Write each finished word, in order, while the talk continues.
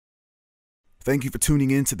Thank you for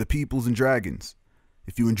tuning in to the Peoplz and Dragons.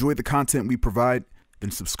 If you enjoy the content we provide,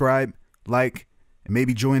 then subscribe, like, and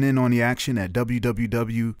maybe join in on the action at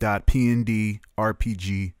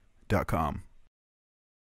www.pndrpg.com.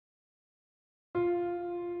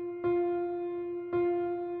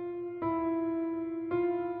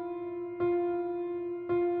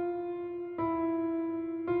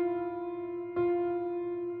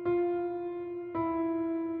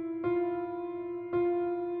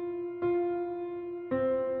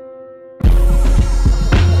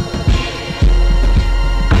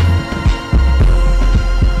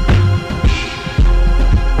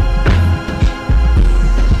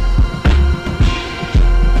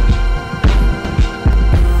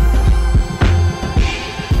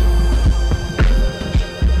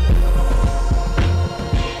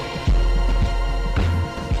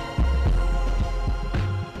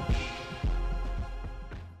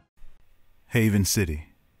 Haven City,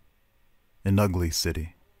 an ugly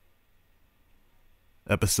city.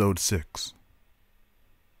 Episode 6,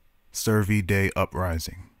 Servi Dei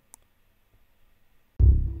Uprising.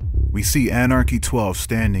 We see Anarchy 12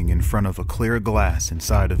 standing in front of a clear glass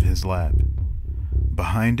inside of his lab.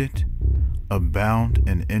 Behind it, a bound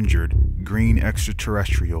and injured green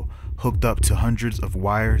extraterrestrial hooked up to hundreds of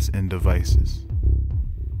wires and devices.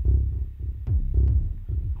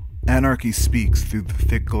 Anarchy speaks through the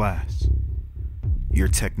thick glass. Your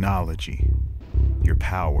technology, your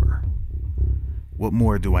power. What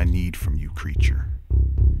more do I need from you, creature?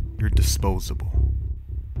 You're disposable.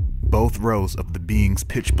 Both rows of the being's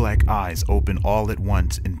pitch-black eyes open all at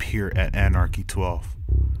once and peer at Anarchy 12.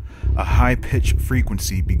 A high-pitched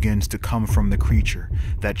frequency begins to come from the creature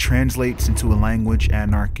that translates into a language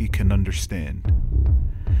Anarchy can understand.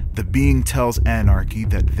 The being tells Anarchy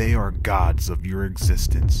that they are gods of your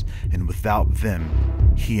existence, and without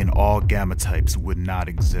them, he and all gamma types would not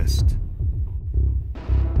exist.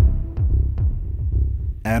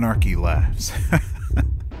 Anarchy laughs.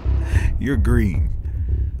 You're green,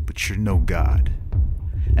 but you're no god.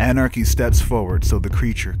 Anarchy steps forward so the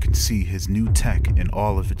creature can see his new tech in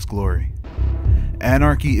all of its glory.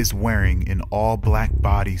 Anarchy is wearing an all-black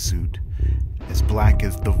bodysuit, as black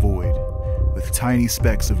as the void, with tiny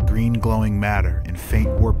specks of green glowing matter and faint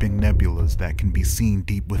warping nebulas that can be seen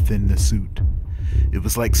deep within the suit. It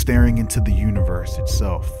was like staring into the universe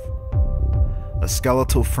itself. A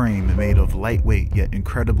skeletal frame made of lightweight yet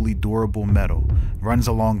incredibly durable metal runs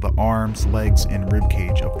along the arms, legs, and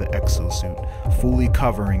ribcage of the exosuit, fully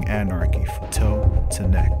covering Anarchy from toe to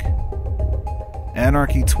neck.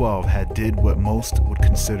 Anarchy 12 had did what most would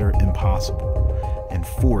consider impossible, and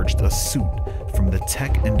forged a suit from the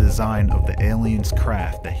tech and design of the alien's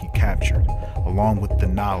craft that he captured, along with the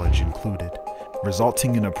knowledge included,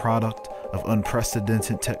 resulting in a product of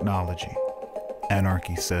unprecedented technology.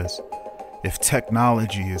 Anarchy says, if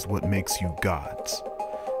technology is what makes you gods,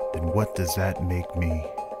 then what does that make me?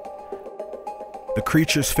 The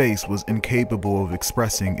creature's face was incapable of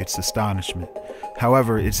expressing its astonishment.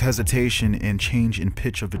 However, its hesitation and change in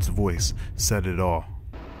pitch of its voice said it all.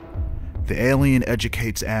 The alien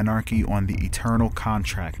educates Anarchy on the eternal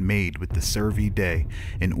contract made with the Servi Dei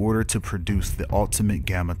in order to produce the ultimate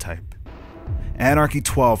gamma type. Anarchy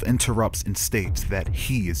 12 interrupts and states that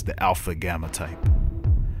he is the alpha gamma type.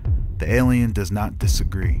 The alien does not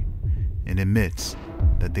disagree and admits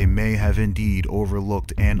that they may have indeed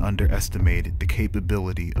overlooked and underestimated the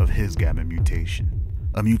capability of his gamma mutation,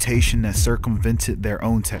 a mutation that circumvented their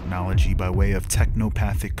own technology by way of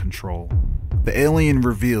technopathic control. The alien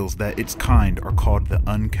reveals that its kind are called the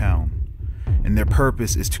Uncound, and their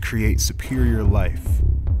purpose is to create superior life.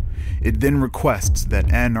 It then requests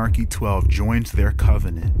that Anarchy 12 joins their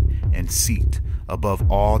covenant and seat above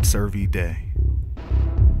all Servi Dei.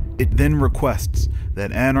 It then requests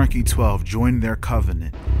that Anarchy 12 join their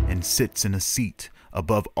covenant and sits in a seat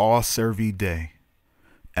above all Servi Dei.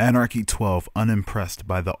 Anarchy 12, unimpressed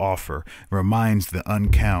by the offer, reminds the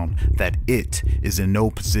Uncound that it is in no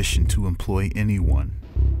position to employ anyone.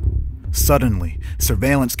 Suddenly,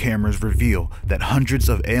 surveillance cameras reveal that hundreds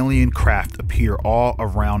of alien craft appear all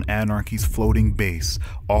around Anarchy's floating base,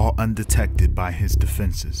 all undetected by his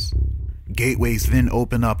defenses. Gateways then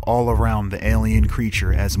open up all around the alien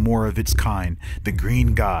creature as more of its kind, the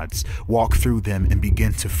Green Gods, walk through them and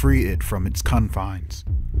begin to free it from its confines.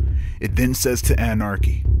 It then says to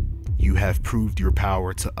Anarchy, "You have proved your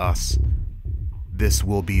power to us. This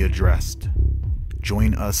will be addressed.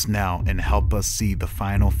 Join us now and help us see the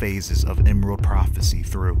final phases of Emerald Prophecy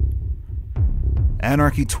through."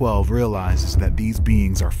 Anarchy 12 realizes that these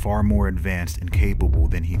beings are far more advanced and capable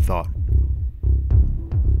than he thought.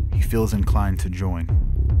 He feels inclined to join.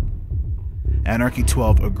 Anarchy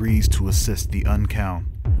 12 agrees to assist the Uncount,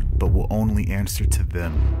 but will only answer to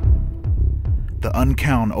them. The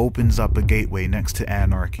Uncount opens up a gateway next to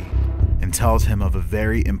Anarchy and tells him of a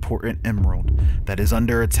very important emerald that is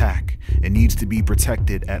under attack and needs to be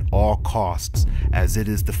protected at all costs, as it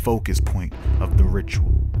is the focus point of the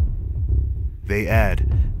ritual. They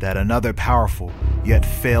add that another powerful yet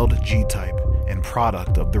failed G-type and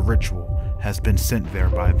product of the ritual has been sent there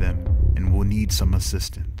by them and will need some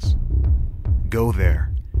assistance. Go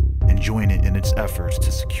there and join it in its efforts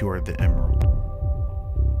to secure the emerald.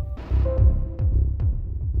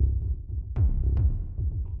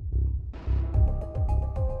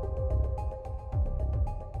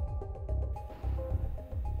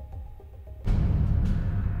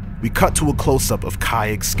 We cut to a close-up of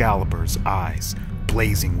Kai Excalibur's eyes,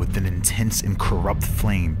 blazing with an intense and corrupt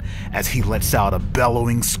flame as he lets out a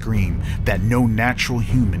bellowing scream that no natural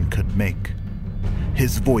human could make.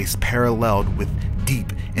 His voice paralleled with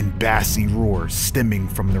deep and bassy roars stemming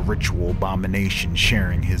from the ritual abomination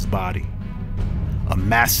sharing his body. A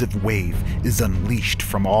massive wave is unleashed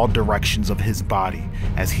from all directions of his body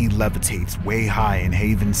as he levitates way high in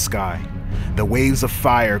Haven's sky. The waves of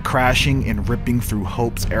fire crashing and ripping through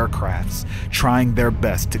Hope's aircrafts, trying their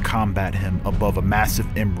best to combat him above a massive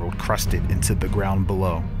emerald crusted into the ground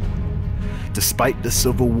below. Despite the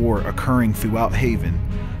civil war occurring throughout Haven,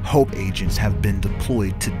 Hope agents have been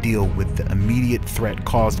deployed to deal with the immediate threat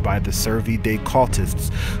caused by the Servi Dei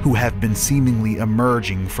cultists who have been seemingly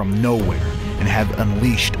emerging from nowhere and have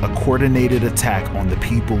unleashed a coordinated attack on the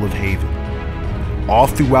people of Haven. All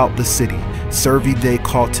throughout the city, Servi Dei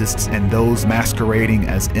cultists and those masquerading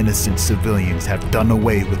as innocent civilians have done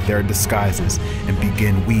away with their disguises and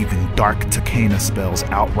begin weaving dark Takena spells,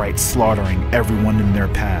 outright slaughtering everyone in their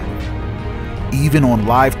path. Even on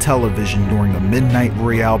live television during a Midnight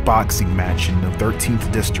Royale boxing match in the 13th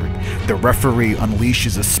District, the referee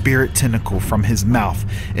unleashes a spirit tentacle from his mouth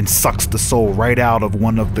and sucks the soul right out of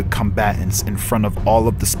one of the combatants in front of all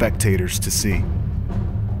of the spectators to see.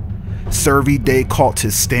 Servi Dei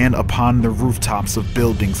cultists stand upon the rooftops of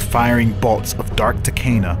buildings firing bolts of dark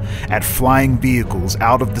Takena at flying vehicles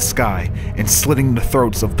out of the sky and slitting the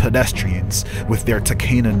throats of pedestrians with their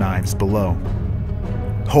Takena knives below.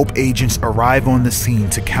 Hope agents arrive on the scene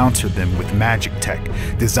to counter them with magic tech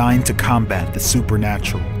designed to combat the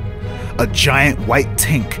supernatural. A giant white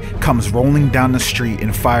tank comes rolling down the street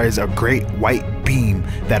and fires a great white beam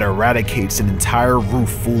that eradicates an entire roof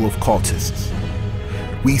full of cultists.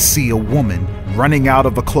 We see a woman running out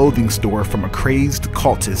of a clothing store from a crazed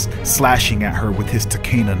cultist slashing at her with his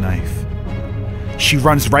Takena knife. She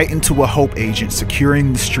runs right into a Hope agent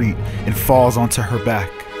securing the street and falls onto her back.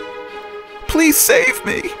 "Please save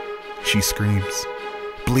me!" she screams,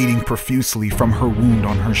 bleeding profusely from her wound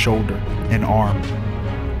on her shoulder and arm.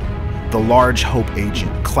 The large Hope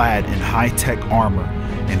agent, clad in high-tech armor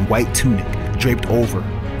and white tunic draped over,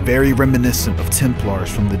 very reminiscent of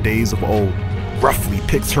Templars from the days of old, roughly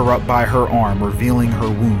picks her up by her arm, revealing her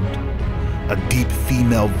wound. A deep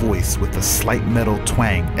female voice with a slight metal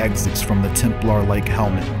twang exits from the Templar-like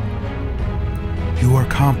helmet. "You are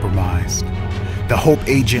compromised." The Hope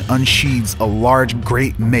agent unsheathes a large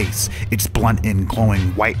great mace, its blunt end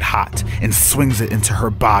glowing white hot, and swings it into her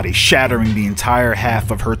body, shattering the entire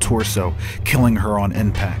half of her torso, killing her on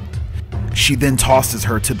impact. She then tosses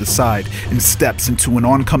her to the side and steps into an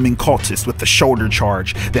oncoming cultist with a shoulder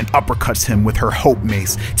charge, then uppercuts him with her Hope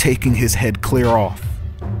mace, taking his head clear off.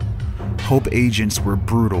 Hope agents were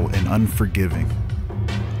brutal and unforgiving.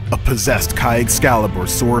 A possessed Kai Excalibur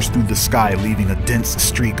soars through the sky, leaving a dense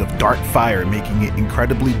streak of dark fire, making it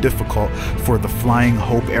incredibly difficult for the flying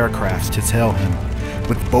Hope aircrafts to tail him.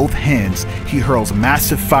 With both hands, he hurls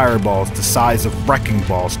massive fireballs the size of wrecking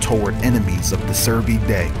balls toward enemies of the Servi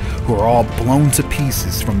Dei, who are all blown to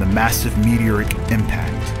pieces from the massive meteoric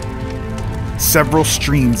impact. Several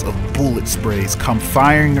streams of bullet sprays come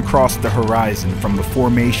firing across the horizon from the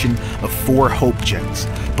formation of 4 Hope jets,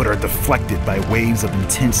 but are deflected by waves of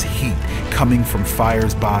intense heat coming from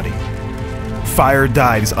Fire's body. Fire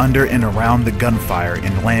dives under and around the gunfire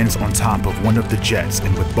and lands on top of one of the jets,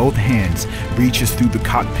 and with both hands reaches through the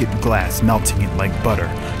cockpit glass, melting it like butter,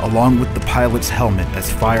 along with the pilot's helmet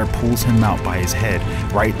as Fire pulls him out by his head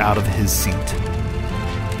right out of his seat.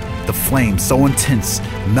 The flame, so intense,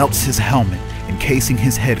 melts his helmet, encasing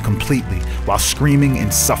his head completely while screaming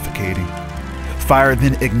and suffocating. Fire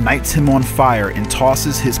then ignites him on fire and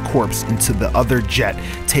tosses his corpse into the other jet,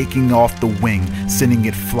 taking off the wing, sending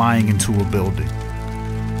it flying into a building.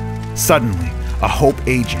 Suddenly, a Hope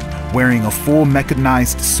agent wearing a full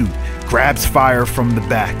mechanized suit grabs Fire from the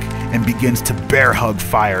back and begins to bear hug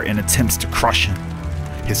Fire and attempts to crush him.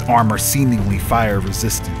 his armor seemingly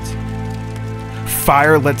fire-resistant.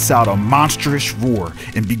 Fire lets out a monstrous roar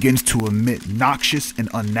and begins to emit noxious and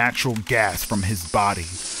unnatural gas from his body,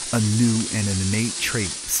 a new and an innate trait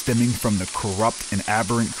stemming from the corrupt and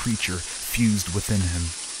aberrant creature fused within him.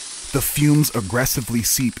 The fumes aggressively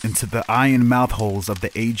seep into the eye and mouth holes of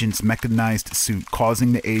the agent's mechanized suit,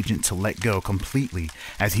 causing the agent to let go completely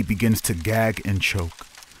as he begins to gag and choke.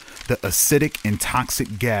 The acidic and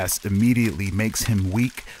toxic gas immediately makes him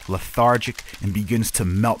weak, lethargic, and begins to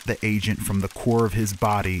melt the agent from the core of his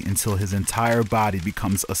body until his entire body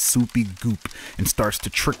becomes a soupy goop and starts to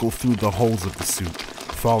trickle through the holes of the suit,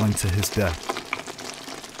 falling to his death.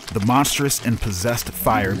 The monstrous and possessed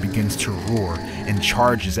fire begins to roar and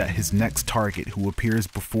charges at his next target, who appears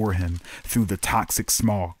before him through the toxic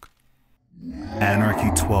smog. Anarchy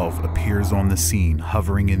 12 appears on the scene,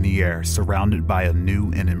 hovering in the air, surrounded by a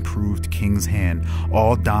new and improved King's Hand,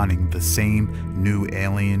 all donning the same new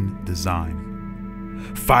alien design.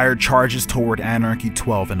 Fire charges toward Anarchy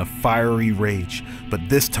 12 in a fiery rage, but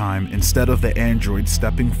this time, instead of the android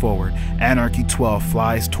stepping forward, Anarchy 12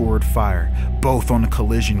 flies toward Fire, both on a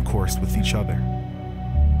collision course with each other.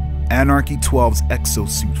 Anarchy 12's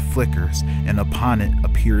exosuit flickers, and upon it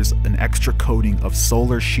appears an extra coating of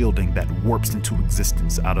solar shielding that warps into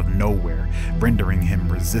existence out of nowhere, rendering him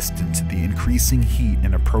resistant to the increasing heat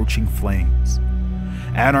and approaching flames.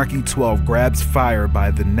 Anarchy 12 grabs Fire by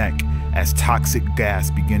the neck as toxic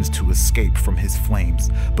gas begins to escape from his flames,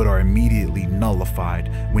 but are immediately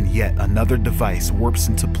nullified when yet another device warps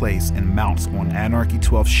into place and mounts on Anarchy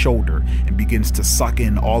 12's shoulder and begins to suck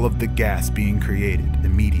in all of the gas being created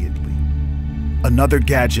immediately. Another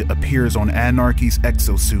gadget appears on Anarchy's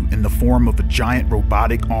exosuit in the form of a giant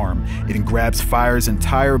robotic arm. It grabs Fire's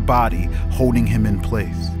entire body, holding him in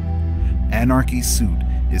place. Anarchy's suit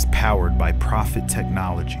is powered by Prophet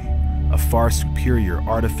technology, a far superior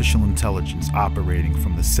artificial intelligence operating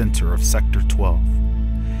from the center of Sector 12.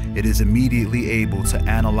 It is immediately able to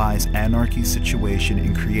analyze Anarchy's situation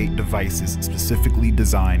and create devices specifically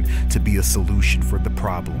designed to be a solution for the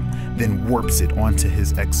problem, then warps it onto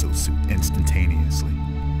his exosuit instantaneously.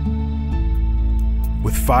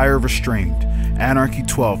 With Fire restrained, Anarchy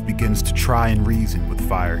 12 begins to try and reason with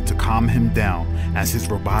Fire to calm him down as his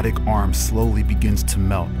robotic arm slowly begins to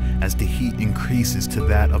melt as the heat increases to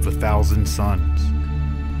that of 1,000 suns.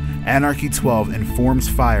 Anarchy 12 informs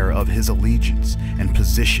Fire of his allegiance and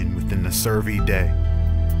position within the Servi Dei.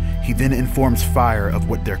 He then informs Fire of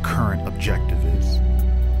what their current objective is.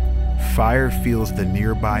 Fire feels the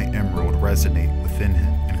nearby emerald resonate within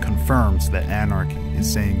him and confirms that Anarchy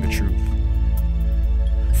is saying the truth.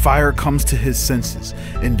 Fire comes to his senses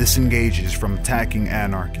and disengages from attacking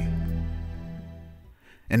Anarchy.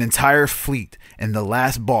 An entire fleet and the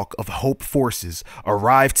last bulk of Hope forces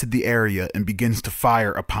arrive to the area and begins to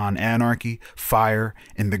fire upon Anarchy, Fire,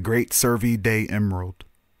 and the great Servi Dei Emerald.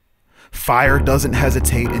 Fire doesn't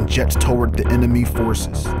hesitate and jets toward the enemy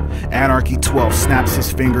forces. Anarchy 12 snaps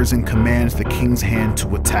his fingers and commands the King's Hand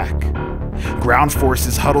to attack. Ground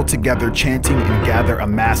forces huddle together, chanting, and gather a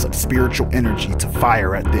mass of spiritual energy to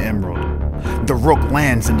fire at the Emerald. The Rook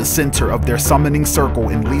lands in the center of their summoning circle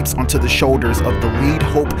and leaps onto the shoulders of the lead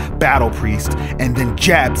Hope battle priest, and then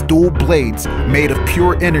jabs dual blades made of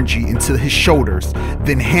pure energy into his shoulders,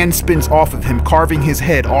 then hand spins off of him, carving his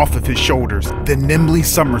head off of his shoulders, then nimbly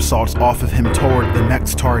somersaults off of him toward the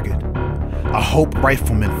next target. A Hope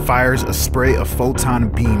rifleman fires a spray of photon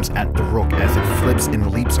beams at the Rook as it flips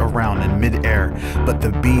and leaps around in mid-air, but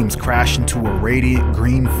the beams crash into a radiant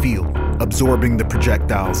green field, absorbing the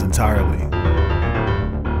projectiles entirely.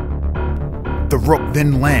 The Rook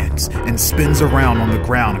then lands and spins around on the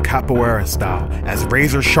ground capoeira style as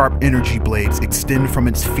razor-sharp energy blades extend from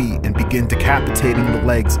its feet and begin decapitating the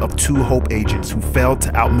legs of 2 Hope agents who failed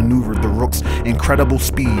to outmaneuver the Rook's incredible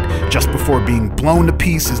speed just before being blown to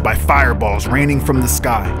pieces by fireballs raining from the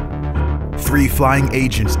sky. 3 flying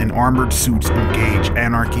agents in armored suits engage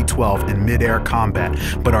Anarchy 12 in mid-air combat,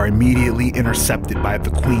 but are immediately intercepted by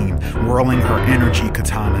the Queen, whirling her energy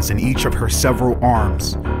katanas in each of her several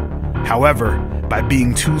arms. However, by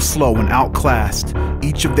being too slow and outclassed,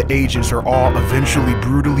 each of the agents are all eventually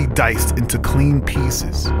brutally diced into clean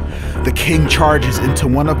pieces. The King charges into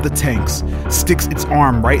one of the tanks, sticks its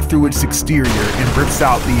arm right through its exterior, and rips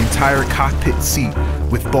out the entire cockpit seat,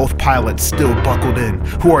 with both pilots still buckled in,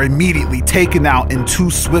 who are immediately taken out in 2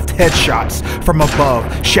 swift headshots from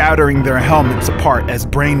above, shattering their helmets apart as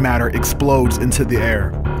brain matter explodes into the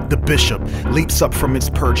air. The bishop leaps up from its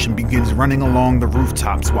perch and begins running along the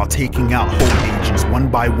rooftops while taking out Hope agents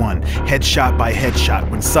one by one, headshot by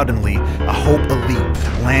headshot, when suddenly a Hope elite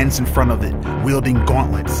lands in front of it, wielding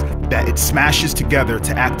gauntlets that it smashes together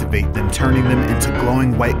to activate them, turning them into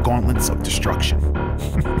glowing white gauntlets of destruction.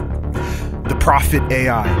 The Prophet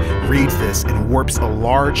AI reads this and warps a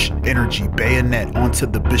large energy bayonet onto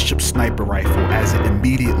the bishop's sniper rifle as it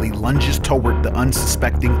immediately lunges toward the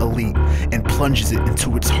unsuspecting elite and plunges it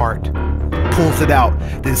into its heart. Pulls it out,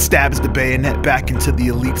 then stabs the bayonet back into the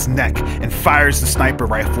elite's neck and fires the sniper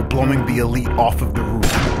rifle, blowing the elite off of the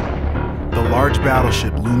roof. The large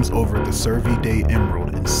battleship looms over the Servi Dei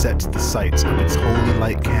Emerald and sets the sights of its holy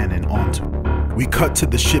light cannon onto it. We cut to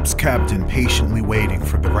the ship's captain patiently waiting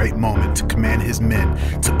for the right moment to command his men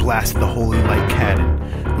to blast the holy light cannon,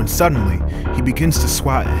 when suddenly he begins to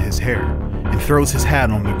swat at his hair and throws his hat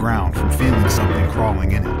on the ground from feeling something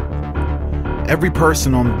crawling in it. Every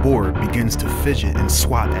person on board begins to fidget and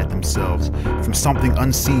swat at themselves from something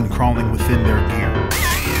unseen crawling within their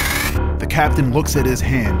gear. The captain looks at his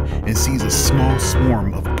hand and sees a small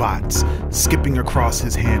swarm of bots skipping across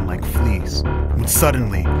his hand like fleas, when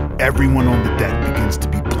suddenly everyone on the deck begins to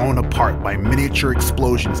be blown apart by miniature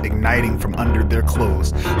explosions igniting from under their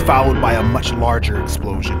clothes, followed by a much larger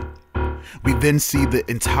explosion. We then see the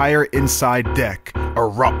entire inside deck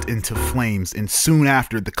erupt into flames, and soon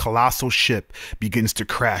after, the colossal ship begins to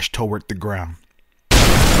crash toward the ground.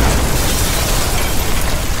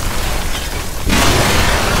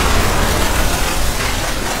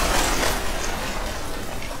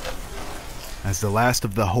 As the last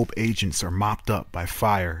of the Hope agents are mopped up by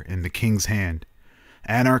fire in the King's hand,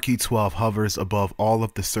 Anarchy 12 hovers above all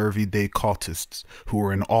of the Servi Dei cultists who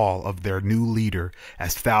are in awe of their new leader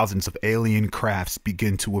as thousands of alien crafts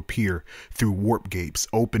begin to appear through warp gates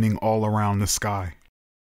opening all around the sky.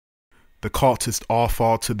 The cultists all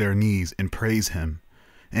fall to their knees and praise him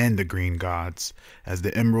and the green gods as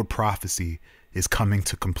the Emerald Prophecy is coming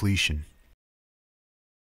to completion.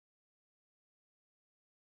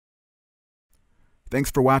 Thanks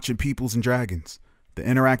for watching Peoplz and Dragons, the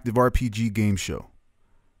interactive RPG game show.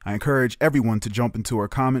 I encourage everyone to jump into our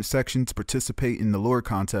comment section to participate in the lore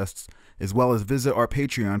contests, as well as visit our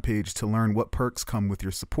Patreon page to learn what perks come with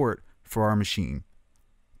your support for our machine.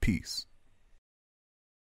 Peace.